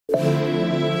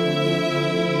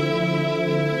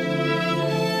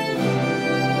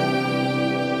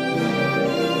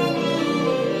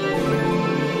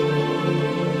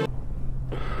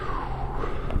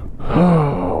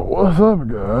What's up,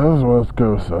 guys? West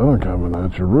Coast Southern coming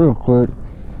at you real quick.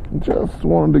 Just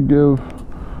wanted to give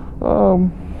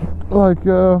like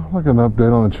an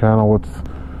update on the channel,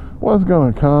 what's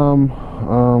gonna come,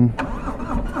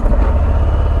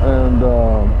 and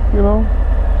you know,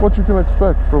 what you can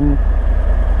expect from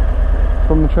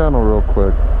the channel real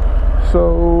quick.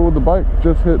 So the bike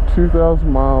just hit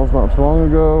 2,000 miles not too long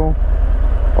ago,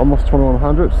 almost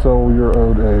 2,100. So you're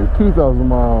owed a 2,000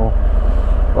 mile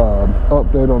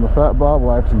update on the Fat Bob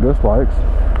likes and dislikes.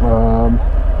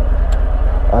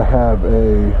 I have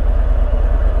a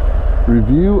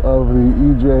review of the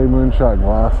EJ Moonshot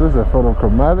glasses, a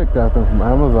photochromatic, got them from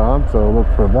Amazon, so look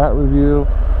for that review.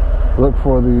 Look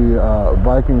for the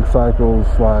Viking Cycles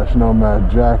 / Nomad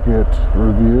jacket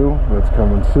review that's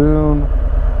coming soon.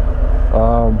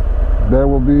 There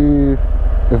will be,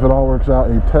 if it all works out,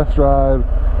 a test ride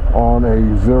on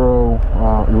a zero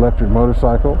electric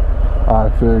motorcycle.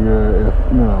 I figure if,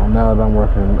 you know, now that I'm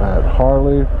working at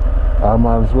Harley, I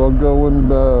might as well go and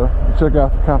check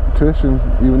out the competition.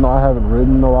 Even though I haven't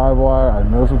ridden the live wire, I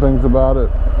know some things about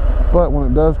it. But when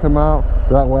it does come out,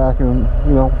 that way I can,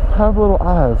 you know, have little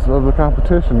eyes of the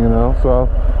competition, you know. So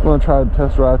I'm going to try to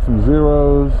test ride some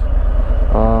zeros.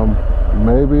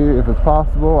 Maybe, if it's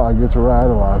possible, I get to ride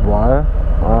a live wire.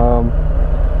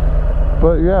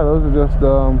 But yeah, those are just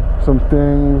some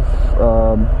things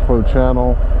for the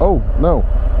channel. Oh, no,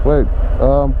 wait.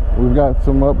 We've got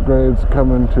some upgrades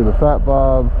coming to the Fat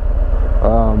Bob.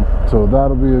 So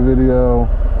that'll be a video.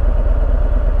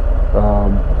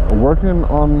 Working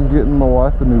on getting my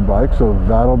wife a new bike, so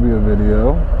that'll be a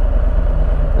video.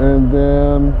 And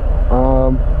then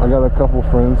I got a couple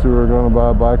friends who are going to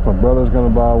buy a bike. My brother's going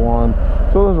to buy one.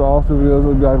 So those are also videos.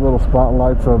 There'll be like little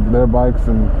spotlights of their bikes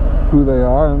and who they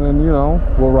are, and then, you know,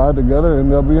 we'll ride together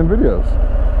and they'll be in videos.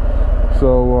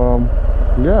 So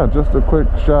yeah, just a quick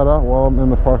shout out while I'm in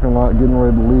the parking lot getting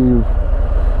ready to leave,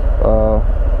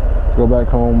 go back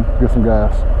home, get some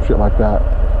gas, shit like that.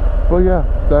 But yeah,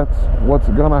 that's what's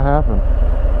gonna happen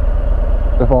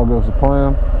if all goes to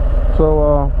plan.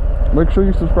 So make sure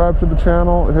you subscribe to the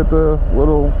channel, hit the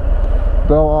little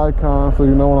bell icon so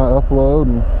you know when I upload,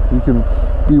 and you can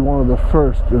be one of the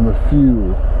first in the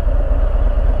few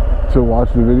to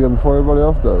watch the video before everybody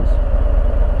else does.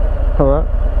 Alright,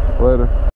 later.